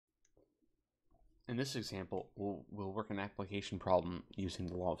In this example, we'll work an application problem using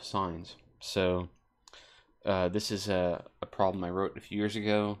the law of sines. So this is a problem I wrote a few years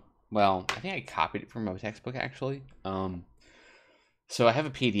ago. Well, I think I copied it from my textbook, actually. So I have a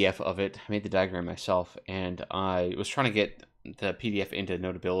PDF of it. I made the diagram myself, and I was trying to get the PDF into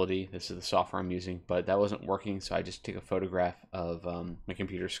Notability. This is the software I'm using, but that wasn't working, so I just took a photograph of my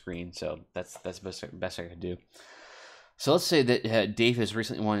computer screen. So that's the best I could do. So let's say that Dave has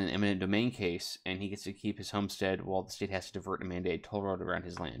recently won an eminent domain case, and he gets to keep his homestead while the state has to divert and mandate a toll road around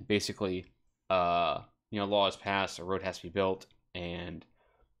his land. Basically, law is passed, a road has to be built, and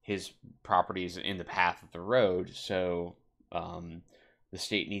his property is in the path of the road. So the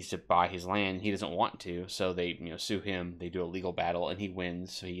state needs to buy his land. He doesn't want to, so they sue him. They do a legal battle, and he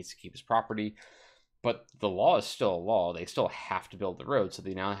wins, so he gets to keep his property. But the law is still a law. They still have to build the road, so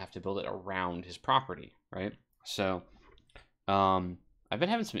they now have to build it around his property, right? So I've been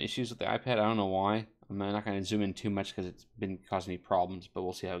having some issues with the iPad. I don't know why. I'm not going to zoom in too much because it's been causing me problems, but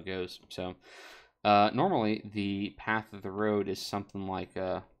we'll see how it goes. So normally the path of the road is something like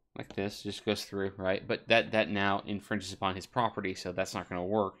this, just goes through, right? But that now infringes upon his property, so that's not going to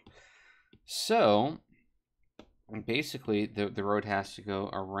work. So basically the road has to go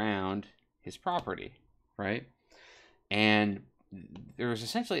around his property, right? And there's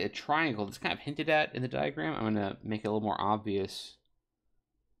essentially a triangle that's kind of hinted at in the diagram. I'm going to make it a little more obvious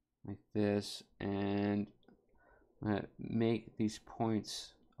like this, and I'm going to make these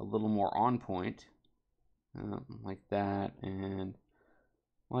points a little more on point, like that and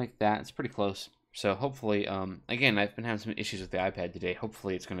like that. It's pretty close. So hopefully, again, I've been having some issues with the iPad today.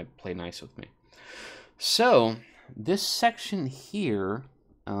 Hopefully it's going to play nice with me. So this section here,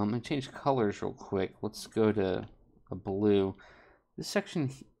 I'm going to change colors real quick. Let's go to a blue. This section,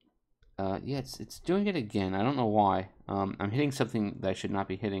 yeah, it's doing it again. I don't know why. I'm hitting something that I should not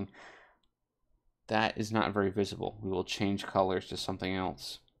be hitting. That is not very visible. We will change colors to something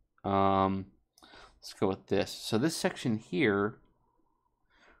else. Let's go with this. So this section here,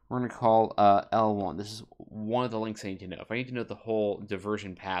 we're going to call L1. This is one of the lengths I need to know. If I need to know the whole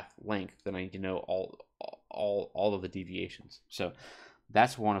diversion path length, then I need to know all of the deviations. So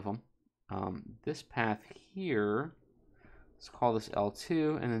that's one of them. This path here, let's call this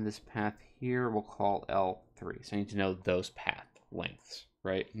L2, and then this path here we'll call L3. So I need to know those path lengths,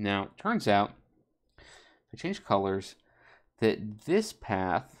 right? Now, it turns out, if I change colors, that this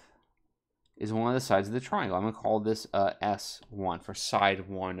path is one of the sides of the triangle. I'm going to call this S1 for side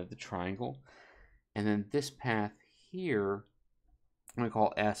 1 of the triangle. And then this path here, I'm going to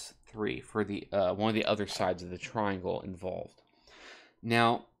call S3 for the one of the other sides of the triangle involved.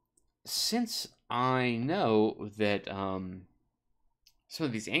 Now, since I know that some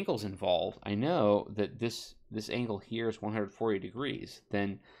of these angles involved, I know that this angle here is 140 degrees.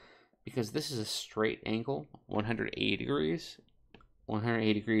 Then, because this is a straight angle, 180 degrees,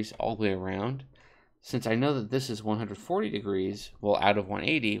 180 degrees all the way around. Since I know that this is 140 degrees, well, out of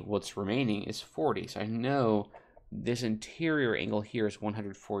 180, what's remaining is 40. So I know this interior angle here is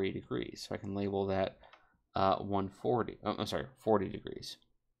 140 degrees. So I can label that 40 degrees.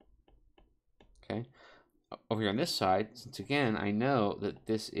 Okay. Over here on this side, since again I know that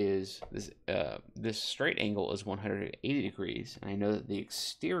this straight angle is 180 degrees, and I know that the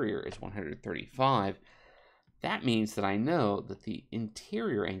exterior is 135, that means that I know that the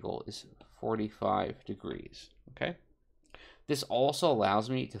interior angle is 45 degrees. Okay. This also allows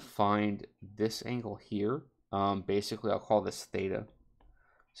me to find this angle here. Basically, I'll call this theta.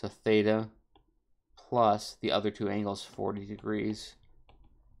 So theta plus the other two angles, 40 degrees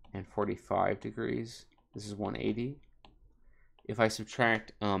and 45 degrees. This is 180. If I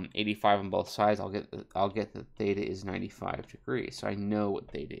subtract 85 on both sides, I'll get that theta is 95 degrees. So I know what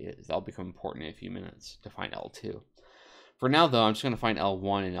theta is. That'll become important in a few minutes to find L2. For now, though, I'm just going to find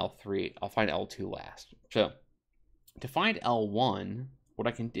L1 and L3. I'll find L2 last. So to find L1, what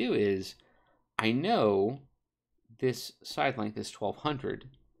I can do is I know this side length is 1200,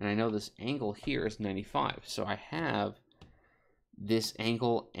 and I know this angle here is 95. So I have this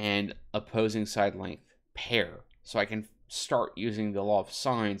angle and opposing side length pair. So I can start using the law of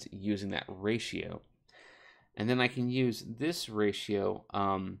sines using that ratio. And then I can use this ratio.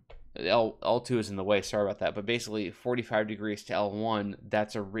 L2 is in the way, sorry about that. But basically 45 degrees to L1,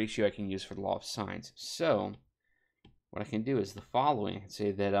 that's a ratio I can use for the law of sines. So what I can do is the following. I can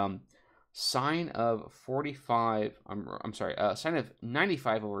say that sine of 45, sine of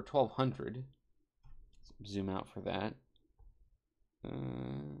 95 over 1200. Let's zoom out for that.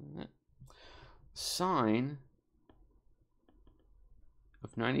 Sine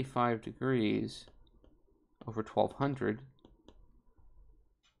of 95 degrees over 1200.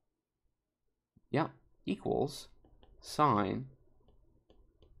 Yeah, equals sine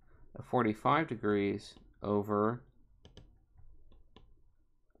of 45 degrees over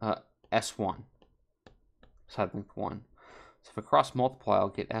S1, side length 1. So if I cross multiply, I'll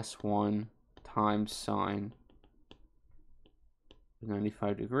get S1 times sine of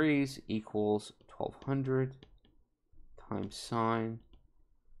 95 degrees equals 1200 times sine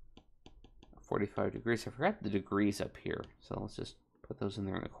of 45 degrees. I forgot the degrees up here, so let's just put those in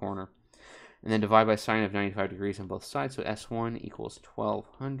there in the corner. And then divide by sine of 95 degrees on both sides. So S1 equals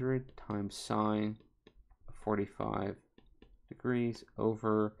 1200 times sine of 45 degrees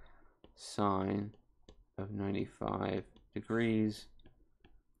over sine of 95 degrees,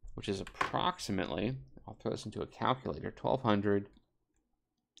 which is approximately, I'll throw this into a calculator, 1200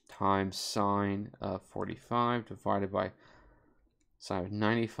 times sine of 45 divided by sine of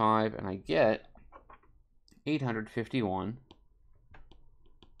 95, and I get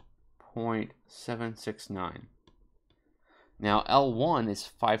 851.769. Now L1 is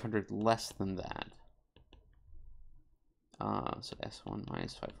 500 less than that. So S1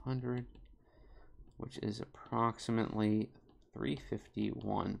 minus 500, which is approximately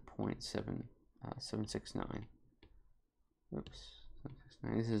 351.769. Oops,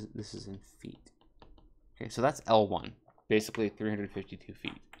 769. This is in feet. Okay, so that's L1, basically 352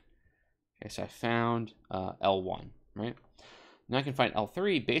 feet. Okay, so I found L1, right? Now I can find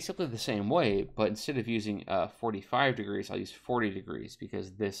L3 basically the same way, but instead of using 45 degrees, I'll use 40 degrees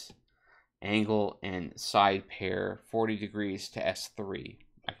because this angle and side pair 40 degrees to S3.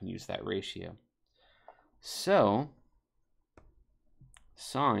 I can use that ratio. So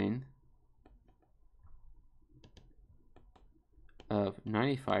sine of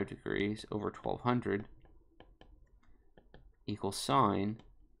 95 degrees over 1200 equals sine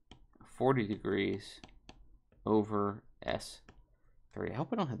 40 degrees over S3. I hope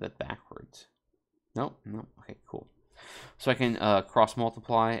I don't have that backwards. Nope, nope. Okay, cool. So I can cross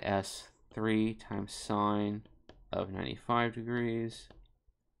multiply S3 times sine of 95 degrees.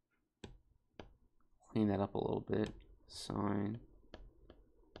 Clean that up a little bit. Sine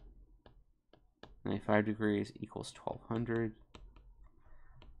 95 degrees equals 1200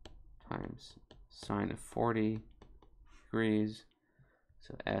 times sine of 40 degrees.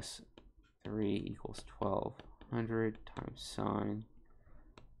 So S3 equals 1200 times sine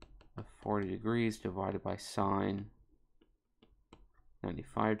of 40 degrees divided by sine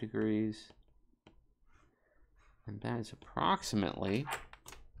 95 degrees. And that is approximately,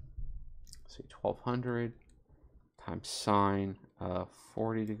 say, 1200 times sine of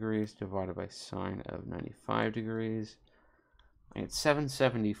 40 degrees divided by sine of 95 degrees. And it's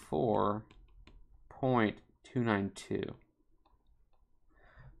 774.292.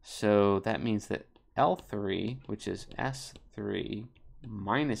 So that means that L3, which is S3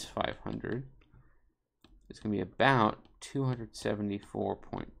 minus 500, is going to be about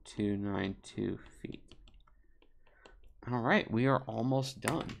 274.292 feet. All right, we are almost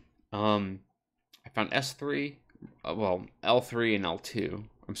done. I found S3, well, L3 and L2.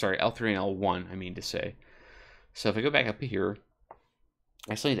 I'm sorry, L3 and L1, I mean to say. So if I go back up here,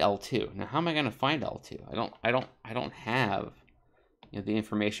 I still need L2. Now, how am I going to find L2? I don't have, you know, the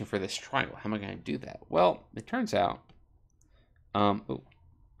information for this triangle. How am I going to do that? Well, it turns out, oh,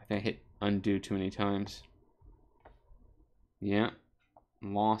 I think I hit undo too many times. Yeah,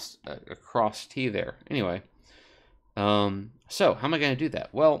 lost a cross T there. Anyway, so how am I going to do that?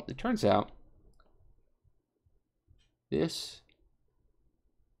 Well, it turns out this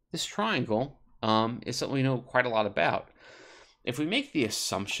triangle is something we know quite a lot about. If we make the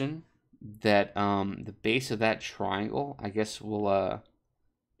assumption that the base of that triangle, I guess will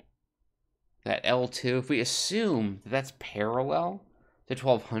that L2, if we assume that that's parallel to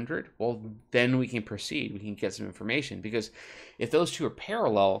 1200, well, then we can proceed. We can get some information, because if those two are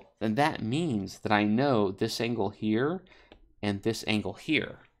parallel, then that means that I know this angle here and this angle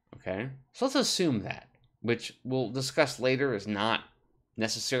here, okay? So let's assume that, which we'll discuss later is not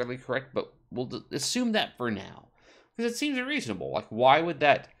necessarily correct, but we'll assume that for now, because it seems reasonable. Like, why would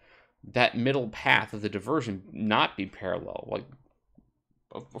that middle path of the diversion not be parallel? Like,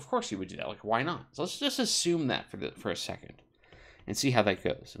 of course you would do that. Like, why not? So let's just assume that for a second and see how that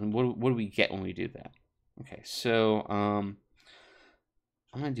goes. And what do we get when we do that? Okay, so I'm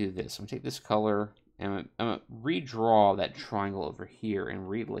going to do this. I'm going to take this color and I'm going to redraw that triangle over here and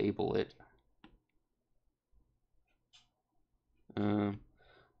relabel it. The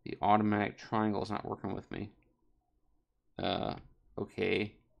automatic triangle is not working with me.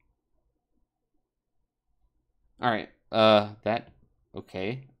 Okay. All right.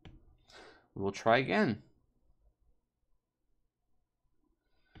 Okay. We'll try again.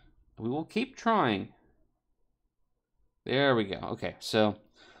 We will keep trying. There we go. Okay, so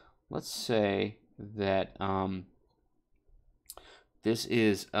let's say that this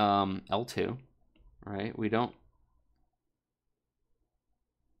is L2, right? We don't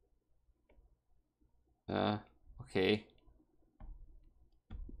okay.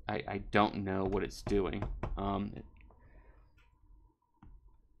 I don't know what it's doing. All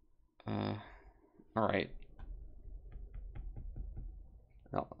right.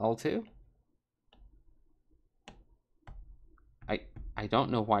 L2? I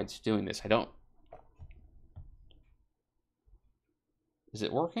don't know why it's doing this. Is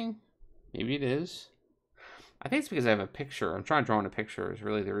it working? Maybe it is. I think it's because I have a picture. I'm trying to draw in a picture is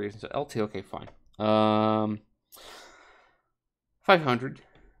really the reason. So L2, okay, fine. 500.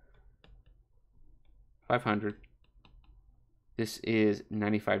 500. This is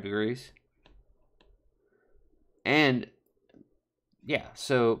 95 degrees. And yeah,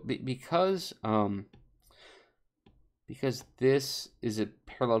 so because this is a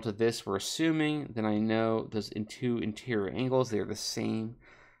parallel to this, we're assuming that I know those two interior angles, they're the same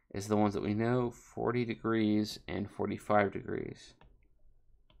as the ones that we know, 40 degrees and 45 degrees.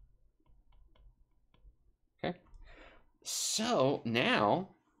 Okay, so now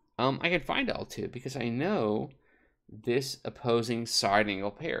I can find L2 because I know this opposing side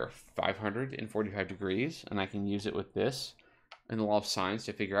angle pair, 545 degrees, and I can use it with this in the law of sines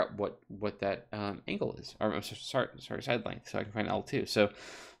to figure out what that angle is, or I'm sorry, side length, so I can find L2. So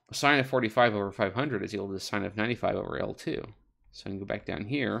sine of 45 over 500 is equal to the sine of 95 over L2. So I can go back down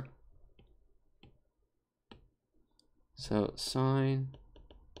here. So sine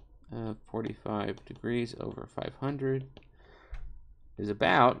of 45 degrees over 500 is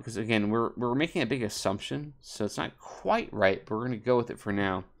about, because again, we're making a big assumption, so it's not quite right, but we're going to go with it for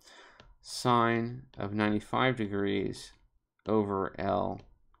now. Sine of 95 degrees over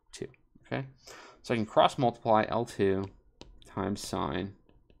L2, okay? So I can cross multiply L2 times sine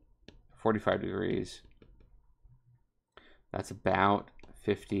 45 degrees. That's about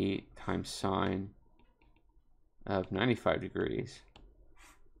 50 times sine of 95 degrees,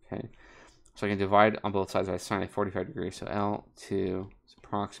 okay? So I can divide on both sides by sine of 45 degrees. So L2 is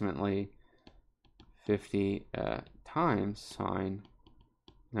approximately 50 times sine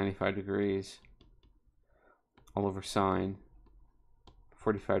 95 degrees all over sine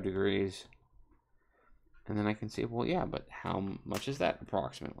 45 degrees. And then I can say, well, yeah, but how much is that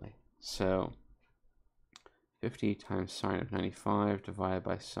approximately? So 50 times sine of 95 divided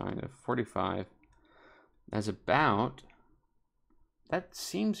by sine of 45. That's about, that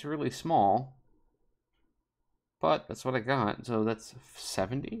seems really small, but that's what I got. So that's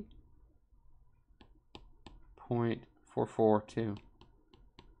 70.442.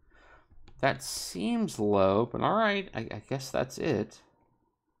 That seems low, but all right, I guess that's it.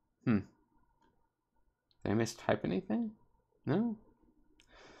 Did I mistype anything? No?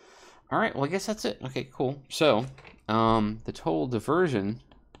 All right, well, I guess that's it. Okay, cool. So the total diversion,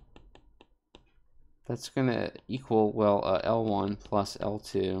 that's going to equal, well, L1 plus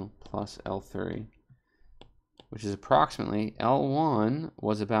L2 plus L3, which is approximately, L1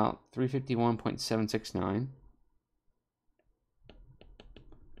 was about 351.769.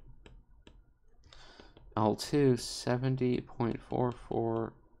 L2,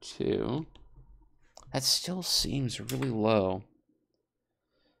 70.442. That still seems really low,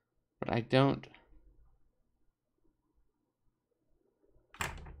 but I don't...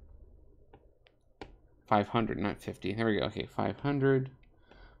 $500, not 50. There we go. Okay, 500,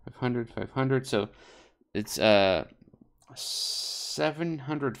 500, 500. So it's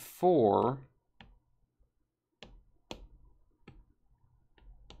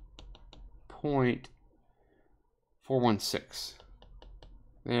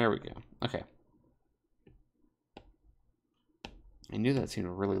There we go. Okay. I knew that seemed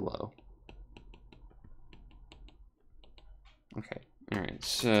really low. Okay. All right.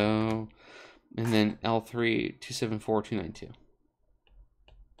 So, and then L3, 274.292.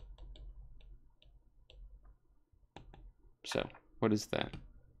 So, what is that?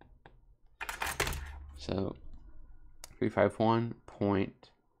 So,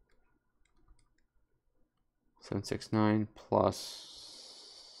 351.769 plus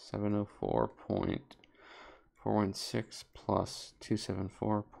 704.416 plus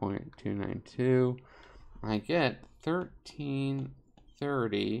 274.292. I get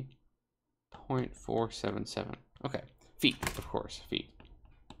 1330.477. Okay, feet, of course, feet.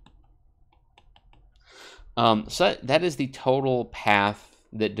 So that is the total path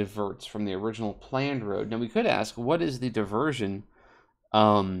that diverts from the original planned road. Now we could ask, what is the diversion?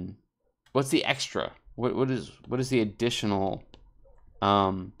 What's the extra? What is the additional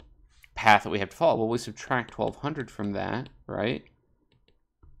path path that we have to follow. Well, we subtract 1200 from that, right?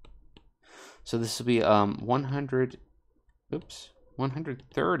 So this will be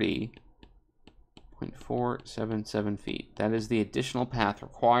 130.477 feet. That is the additional path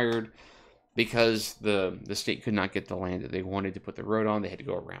required because the state could not get the land that they wanted to put the road on. They had to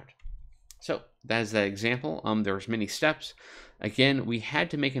go around. So that is that example. There's many steps. Again, we had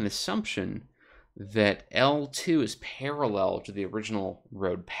to make an assumption that L2 is parallel to the original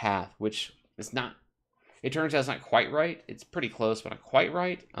road path, which is not, it turns out it's not quite right. It's pretty close, but not quite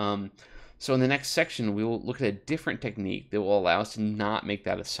right. So in the next section, we will look at a different technique that will allow us to not make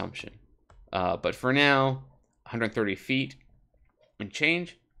that assumption. But for now, 130 feet and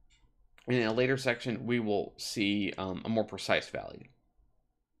change. And in a later section, we will see a more precise value.